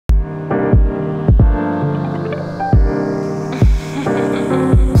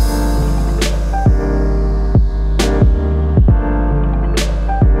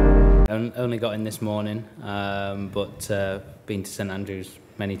only got in this morning, but been to St Andrews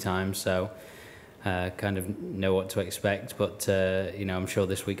many times, so kind of know what to expect. But you know, I'm sure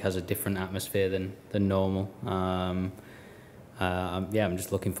this week has a different atmosphere than normal. Yeah, I'm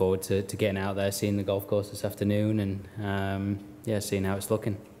just looking forward to getting out there, seeing the golf course this afternoon, and yeah, seeing how it's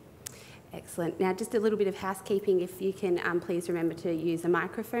looking. Excellent. Now, just a little bit of housekeeping. If you can please remember to use a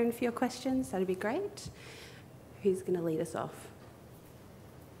microphone for your questions, that'd be great. Who's going to lead us off?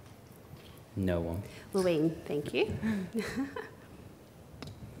 No one. Louine, thank you.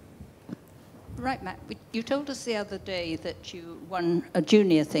 Right, Matt, you told us the other day that you won a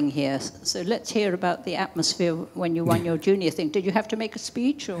junior thing here, so let's hear about the atmosphere when you won your junior thing. Did you have to make a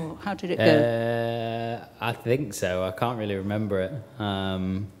speech, or how did it go? I think so. I can't really remember it.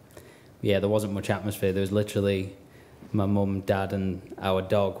 Yeah, there wasn't much atmosphere. There was literally my mum, dad, and our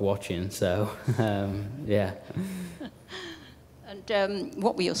dog watching. So, yeah. And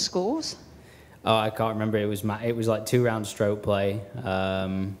what were your scores? Oh, I can't remember. It was like 2 round stroke play.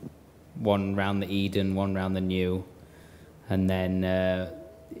 1 round the Eden, 1 round the New, and then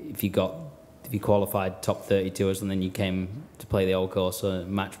if you qualified top 32 or something, you came to play the old course, or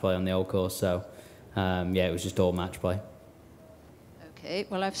match play on the old course. So, yeah, it was just all match play. Okay,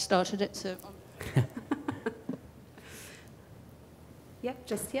 well, I've started it, so... Yeah,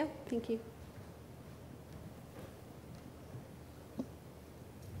 just here. Thank you.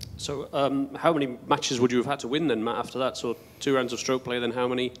 So how many matches would you have had to win then, Matt, after that? So 2 rounds of stroke play, then how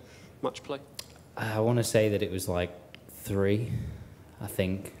many match play? I want to say that it was like 3, I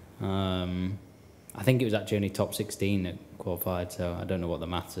think. I think it was actually only top 16 that qualified, so I don't know what the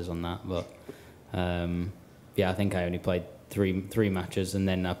maths is on that. But, yeah, I think I only played three matches, and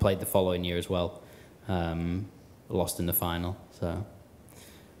then I played the following year as well. Lost in the final, so...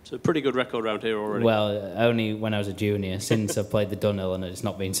 So a pretty good record around here already. Well, only when I was a junior. Since I've played the Dunhill, and it's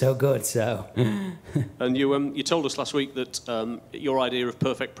not been so good. So. And you told us last week that your idea of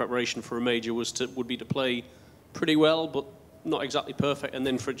perfect preparation for a major would be to play pretty well, but not exactly perfect, and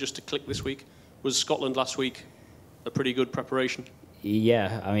then for it just to click this week. Was Scotland last week a pretty good preparation?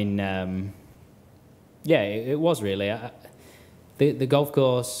 Yeah, I mean, yeah, it was really. The golf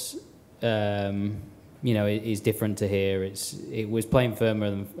course. You know, is different to here. It was playing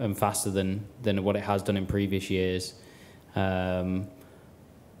firmer and faster than what it has done in previous years. But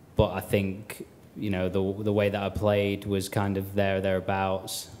I think, you know, the way that I played was kind of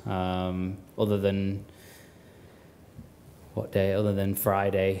thereabouts. Other than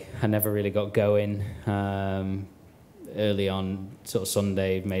Friday, I never really got going. Early on, sort of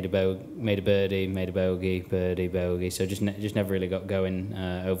Sunday, made a birdie, made a bogey. So just never really got going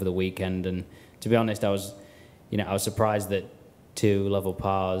over the weekend. And to be honest, I was surprised that 2 level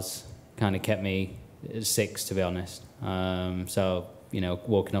pars kind of kept me at 6, to be honest. So, you know,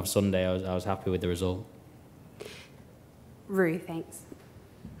 walking off Sunday, I was happy with the result. Rue, thanks.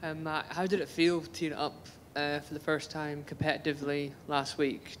 Matt, how did it feel teeing up for the first time competitively last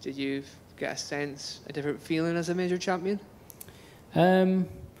week? Did you get a different feeling as a major champion?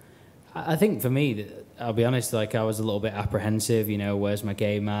 I think for me, I'll be honest, like I was a little bit apprehensive, you know, where's my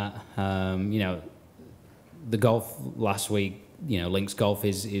game at? You know, the golf last week, you know, links golf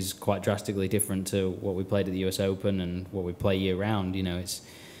is quite drastically different to what we played at the US Open and what we play year round. You know, it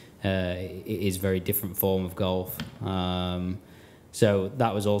is very different form of golf. So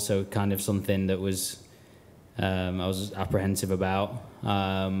that was also kind of something that was, I was apprehensive about.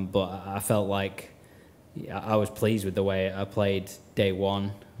 But I felt like I was pleased with the way I played day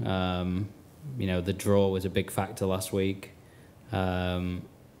one. You know, the draw was a big factor last week, and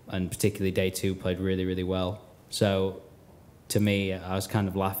particularly day 2 played really, really well. So to me, I was kind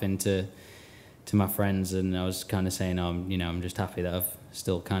of laughing to my friends, and I was kind of saying, you know, I'm just happy that I've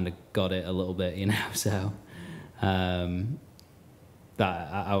still kind of got it a little bit, you know. So that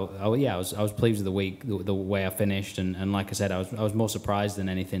I was pleased with the week, the way I finished, and like I said, I was more surprised than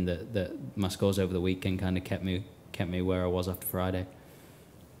anything that my scores over the weekend kind of kept me where I was after Friday.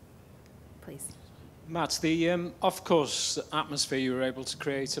 Please. Matt, the off-course atmosphere you were able to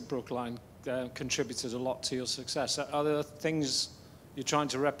create at Brookline contributed a lot to your success. Are there things you're trying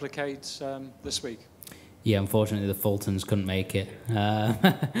to replicate this week? Yeah, unfortunately the Fultons couldn't make it. No,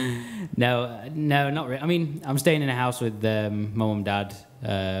 not really. I mean, I'm staying in a house with my mum and dad,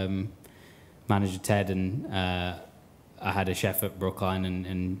 manager Ted, and I had a chef at Brookline,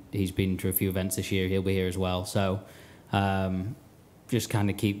 and he's been to a few events this year. He'll be here as well. So just kind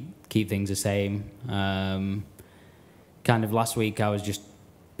of keep things the same. Kind of last week I was just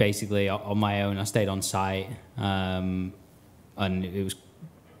basically on my own. I stayed on site, and it was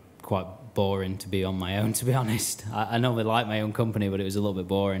quite boring to be on my own, to be honest. I normally like my own company, but it was a little bit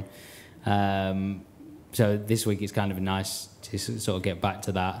boring. So this week it's kind of nice to sort of get back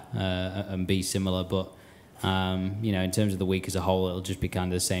to that and be similar. But in terms of the week as a whole, it'll just be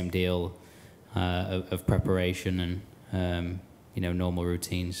kind of the same deal of preparation and normal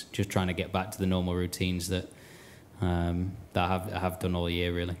routines. Just trying to get back to the normal routines that I have done all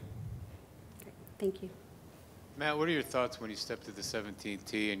year, really. Thank you. Matt, what are your thoughts when you step to the 17th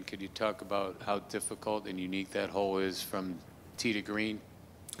tee, and could you talk about how difficult and unique that hole is from tee to green?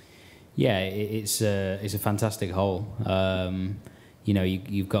 Yeah, it's a fantastic hole.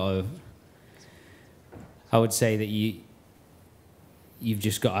 You've got to. I would say that you've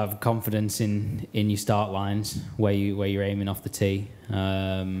just got to have confidence in your start lines where you're aiming off the tee.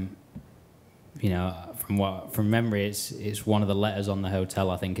 From memory, it's one of the letters on the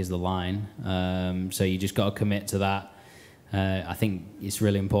hotel, I think, is the line. So you just got to commit to that. I think it's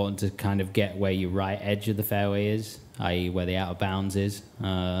really important to kind of get where your right edge of the fairway is, i.e. where the out of bounds is.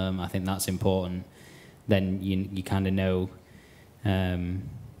 I think that's important. Then you kind of know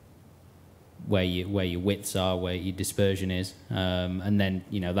where your widths are, where your dispersion is, and then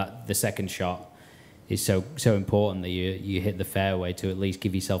that the second shot is so important that you hit the fairway to at least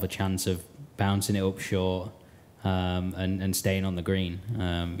give yourself a chance of bouncing it up short and staying on the green.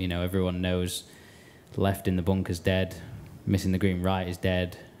 Everyone knows left in the bunker's dead, missing the green right is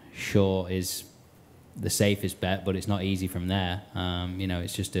dead, short is the safest bet, but it's not easy from there.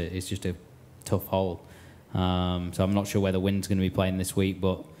 It's just a tough hole. So I'm not sure where the wind's going to be playing this week,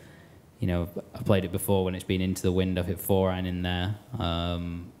 but I've played it before when it's been into the wind. I've hit 4-iron in there.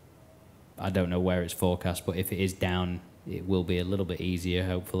 I don't know where it's forecast, but if it is down, it will be a little bit easier,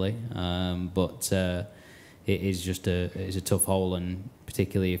 hopefully. But it is just it's a tough hole, and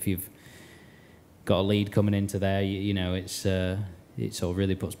particularly if you've got a lead coming into there, it sort of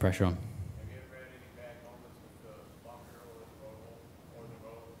really puts pressure on.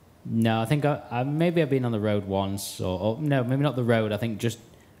 No, I think maybe I've been on the road once, or no, maybe not the road. I think just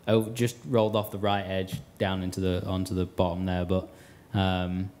rolled off the right edge down onto the bottom there. But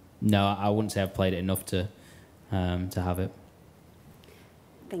no, I wouldn't say I've played it enough to have it.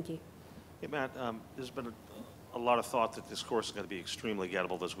 Thank you. Hey, Matt, there's been a lot of thought that this course is going to be extremely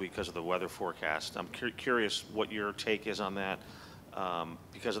gettable this week because of the weather forecast. I'm curious what your take is on that,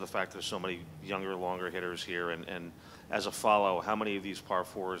 because of the fact there's so many younger, longer hitters here, and as a follow, how many of these par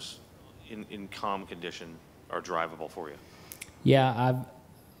fours in calm condition are drivable for you? Yeah,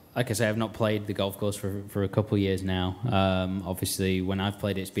 like I say, I've not played the golf course for a couple of years now. Obviously, when I've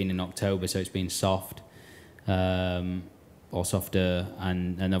played it, it's been in October, so it's been soft or softer.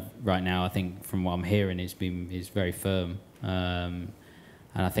 And right now, I think from what I'm hearing, it's very firm. And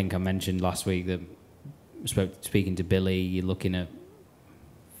I think I mentioned last week that speaking to Billy, you're looking at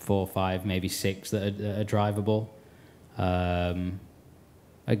 4, 5, maybe 6 that are drivable.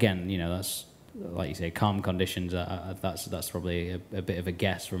 Again, that's, like you say, calm conditions. That's probably a bit of a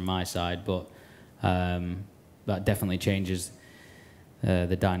guess from my side, but that definitely changes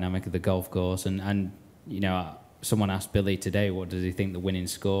the dynamic of the golf course. And someone asked Billy today, what does he think the winning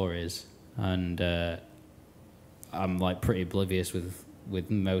score is? And I'm like pretty oblivious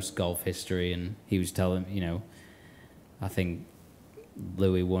with most golf history, and he was telling, I think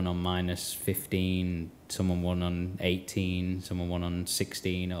Louis won on -15, someone won on 18, someone won on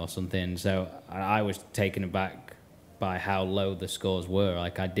 16 or something. So I was taken aback by how low the scores were.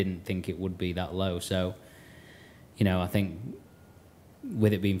 Like, I didn't think it would be that low. So, I think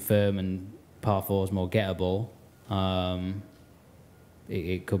with it being firm and par 4 is more gettable,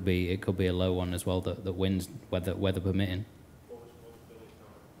 it could be a low one as well that wins, weather permitting.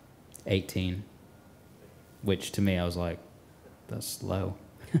 18, which to me I was like, that's low.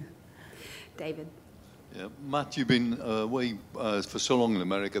 David. Yeah, Matt, you've been away for so long in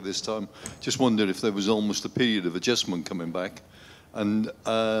America this time. Just wondered if there was almost a period of adjustment coming back. And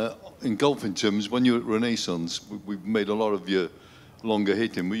in golfing terms, when you were at Renaissance, we've made a lot of your longer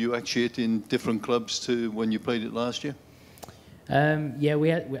hitting. Were you actually hitting different clubs to when you played it last year? Yeah,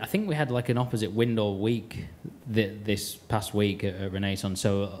 I think we had like an opposite wind all week this past week at Renaissance.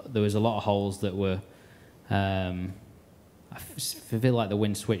 So there was a lot of holes that were. I feel like the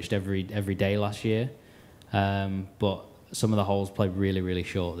wind switched every day last year, but some of the holes played really, really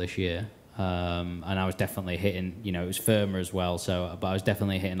short this year, and I was definitely hitting. It was firmer as well, but I was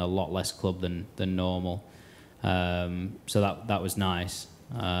definitely hitting a lot less club than normal. So that was nice.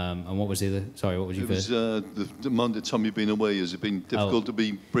 And what was the other? Sorry, what was your first? It was the amount of time you've been away. Has it been difficult to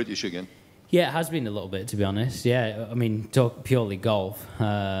be British again? Yeah, it has been a little bit, to be honest. Yeah, I mean, talk purely golf.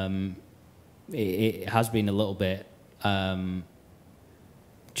 It has been a little bit.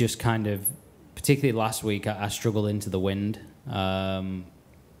 Just kind of, particularly last week, I struggled into the wind.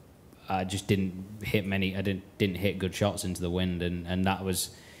 I just didn't hit many. I didn't hit good shots into the wind, and that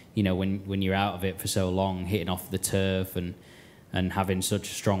was, you know, when you're out of it for so long, hitting off the turf and having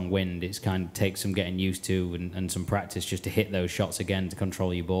such a strong wind, it's kind of takes some getting used to and some practice just to hit those shots again to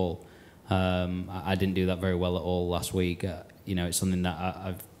control your ball. I didn't do that very well at all last week. You know, it's something that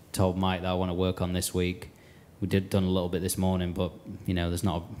I've told Mike that I want to work on this week. We done a little bit this morning, but you know, there's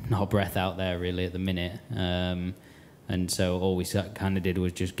not a breath out there really at the minute. And so all we kind of did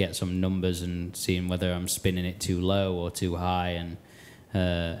was just get some numbers and seeing whether I'm spinning it too low or too high, and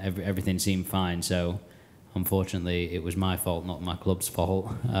everything seemed fine. So unfortunately, it was my fault, not my club's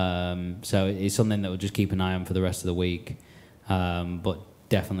fault. So it's something that we'll just keep an eye on for the rest of the week. But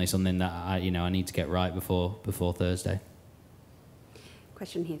definitely something that I need to get right before Thursday.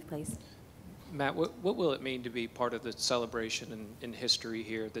 Question here, please. Matt, what will it mean to be part of the celebration in history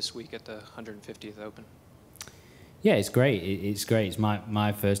here this week at the 150th Open? Yeah, it's great. It's great. It's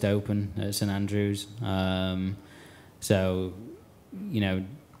my first Open at St Andrews. So, you know,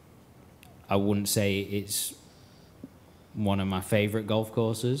 I wouldn't say it's one of my favourite golf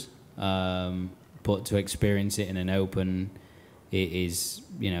courses, but to experience it in an Open, it is,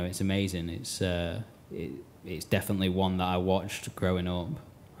 you know, it's amazing. It's definitely one that I watched growing up.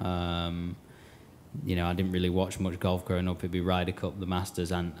 You know, I didn't really watch much golf growing up. It'd be Ryder Cup, the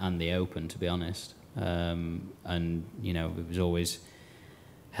Masters, and the Open, to be honest. And you know, it was always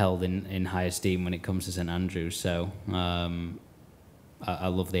held in high esteem when it comes to St Andrews. So I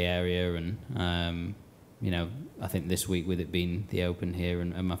love the area, and you know, I think this week with it being the Open here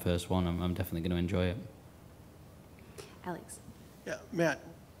and my first one, I'm definitely going to enjoy it. Alex. Yeah, Matt,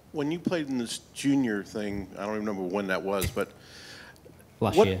 when you played in this junior thing, I don't even remember when that was, but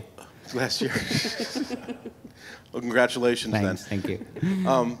last year. Last year. Well, congratulations. Thanks, then. thank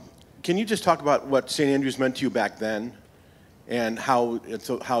you. Can you just talk about what St Andrews meant to you back then, and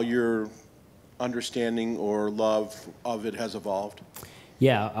how your understanding or love of it has evolved?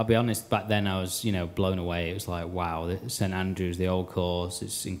 Yeah, I'll be honest, back then I was, you know, blown away. It was like, wow, St Andrews, the old course,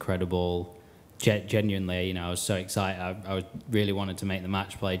 it's incredible. Genuinely, you know, I was so excited. I really wanted to make the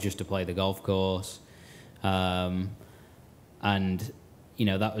match play just to play the golf course. And, you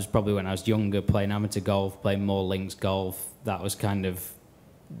know, that was probably when I was younger, playing amateur golf, playing more links golf. That was kind of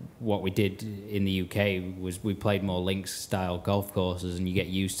what we did in the UK, was we played more links style golf courses, and you get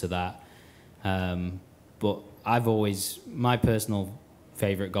used to that. But my personal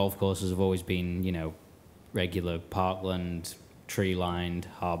favourite golf courses have always been, you know, regular Parkland, tree-lined,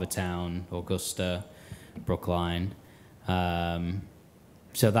 Harbour Town, Augusta, Brookline.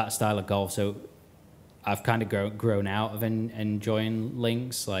 So that style of golf. So I've kind of grown out of enjoying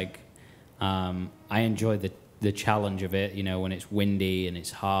links. Like, I enjoy the challenge of it, you know, when it's windy and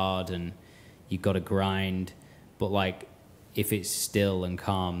it's hard and you've got to grind. But like, if it's still and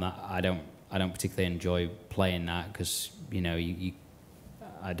calm, that I don't particularly enjoy playing that, because, you know,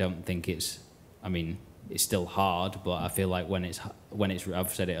 I don't think it's, I mean, it's still hard, but I feel like when it's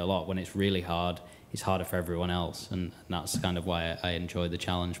I've said it a lot, when it's really hard, it's harder for everyone else, and that's kind of why I enjoy the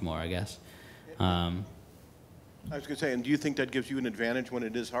challenge more, I guess. I was going to say, and do you think that gives you an advantage when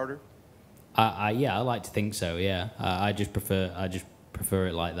it is harder? Yeah, I like to think so. Yeah, I just prefer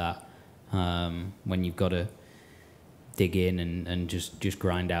it like that. When you've got to dig in and just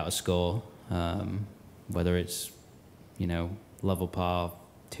grind out a score, whether it's, you know, level par,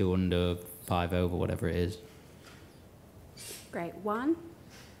 2 under, 5 over, whatever it is. Great. Juan?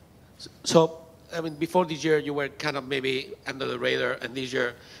 So, I mean, before this year, you were kind of maybe under the radar, and this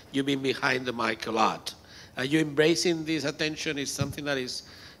year, you've been behind the mic a lot. Are you embracing this attention? Is something that is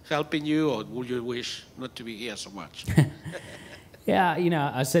helping you, or would you wish not to be here so much? Yeah, you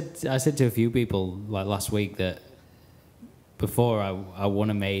know, I said to a few people like last week that before I won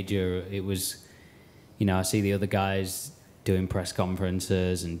a major, it was, you know, I see the other guys doing press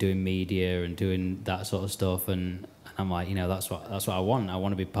conferences and doing media and doing that sort of stuff, and I'm like, you know, that's what I want. I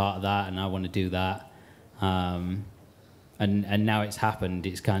want to be part of that, and I want to do that. And now it's happened.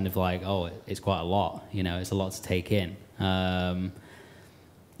 It's kind of like, oh, it's quite a lot. You know, it's a lot to take in, and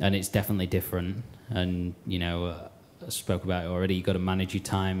it's definitely different. And you know, I spoke about it already. You've got to manage your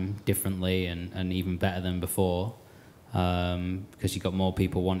time differently and even better than before, because you've got more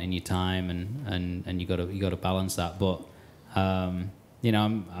people wanting your time, and you got to balance that. But you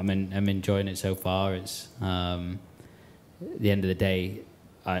know, I'm enjoying it so far. It's at the end of the day,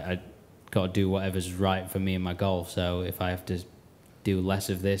 I got to do whatever's right for me and my golf. So if I have to do less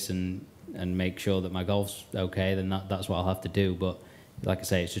of this and make sure that my golf's okay, then that's what I'll have to do. But like I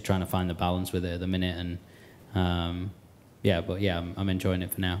say, it's just trying to find the balance with it at the minute. And I'm enjoying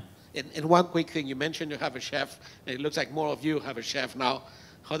it for now. And one quick thing, you mentioned you have a chef, and it looks like more of you have a chef now.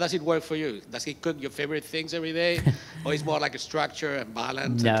 How does it work for you? Does he cook your favorite things every day? Or it's more like a structure and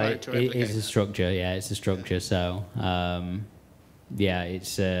balance? No, and trying it, to it replicate? is a structure. Yeah, it's a structure. So, yeah,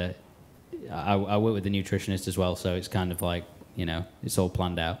 it's. I work with a nutritionist as well, so it's kind of like, you know, it's all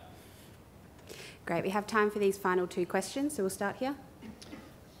planned out. Great. We have time for these final 2 questions, so we'll start here.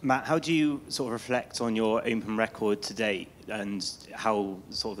 Matt, how do you sort of reflect on your open record to date and how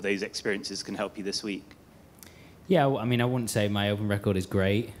sort of those experiences can help you this week? Yeah, I mean, I wouldn't say my open record is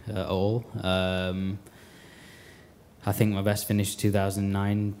great at all. I think my best finish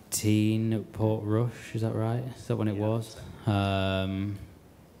 2019 at Port Rush. Is that right? Is that when it was?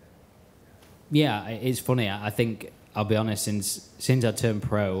 Yeah, it's funny. I think, I'll be honest, since I turned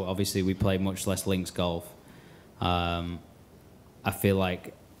pro, obviously we play much less links golf. I feel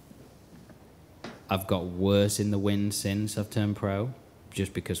like I've got worse in the wind since I've turned pro,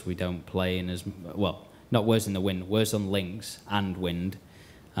 just because we don't play in as well. Not worse in the wind, worse on links and wind.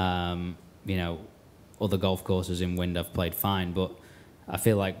 You know, other golf courses in wind I've played fine, but I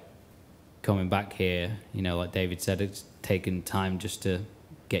feel like coming back here, you know, like David said, it's taken time just to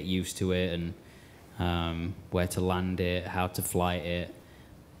get used to it and where to land it, how to flight it.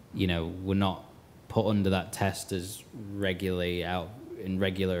 You know, we're not put under that test as regularly out in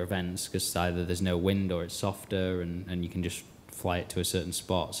regular events because either there's no wind or it's softer and you can just fly it to a certain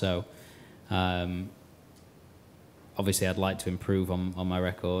spot. So obviously I'd like to improve on my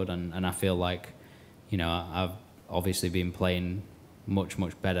record and I feel like, you know, I've obviously been playing much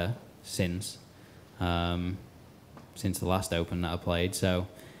better since the last Open that I played. So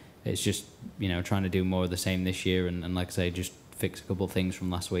it's just, you know, trying to do more of the same this year and like I say, just fix a couple of things from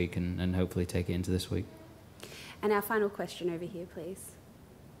last week and hopefully take it into this week. And our final question over here, please.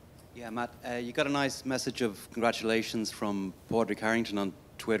 Yeah, Matt, you got a nice message of congratulations from Padraig Harrington on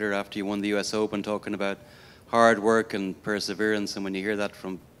Twitter after you won the US Open, talking about hard work and perseverance. And when you hear that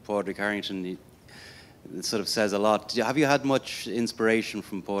from Padraig Harrington, it sort of says a lot. Have you had much inspiration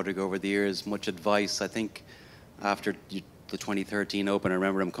from Padraig over the years, much advice? I think after the 2013 Open, I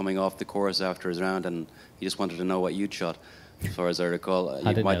remember him coming off the course after his round and he just wanted to know what you'd shot, as far as I recall.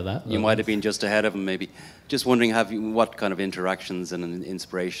 I didn't know that. You might have been just ahead of him, maybe. Just wondering, what kind of interactions and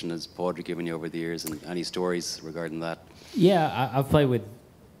inspiration has Padraig given you over the years, and any stories regarding that? Yeah, I've played with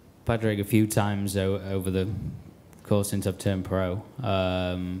Padraig a few times over the course since I've turned pro.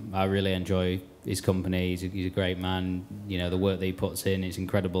 I really enjoy his company. He's a great man. You know, the work that he puts in is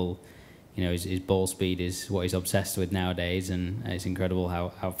incredible. You know, his ball speed is what he's obsessed with nowadays, and it's incredible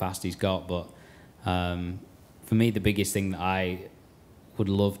how fast he's got. But for me, the biggest thing that I would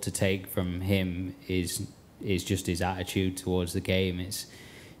love to take from him is just his attitude towards the game. It's,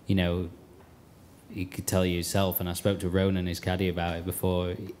 you know, you could tell you yourself, and I spoke to Ronan, his caddy, about it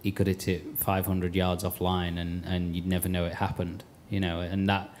before. He could hit it 500 yards offline, and you'd never know it happened. You know, and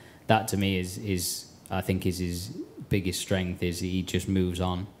that to me is I think is his biggest strength. Is he just moves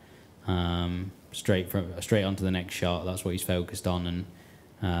on straight onto the next shot. That's what he's focused on,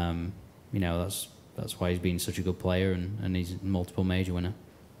 and you know, that's why he's been such a good player, and he's a multiple major winner.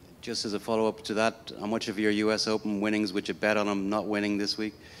 Just as a follow-up to that, how much of your US Open winnings would you bet on him not winning this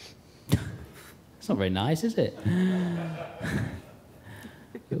week? It's not very nice, is it?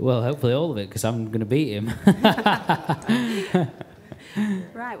 Well, hopefully all of it, because I'm going to beat him.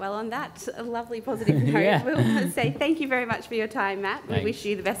 Right, well, on that lovely positive note, Yeah. we'll say thank you very much for your time, Matt. We Thanks. wish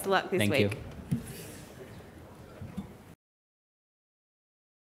you the best of luck this Thank week. you.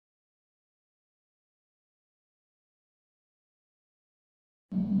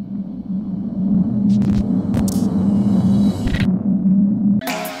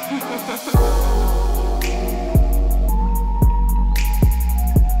 Ha ha ha.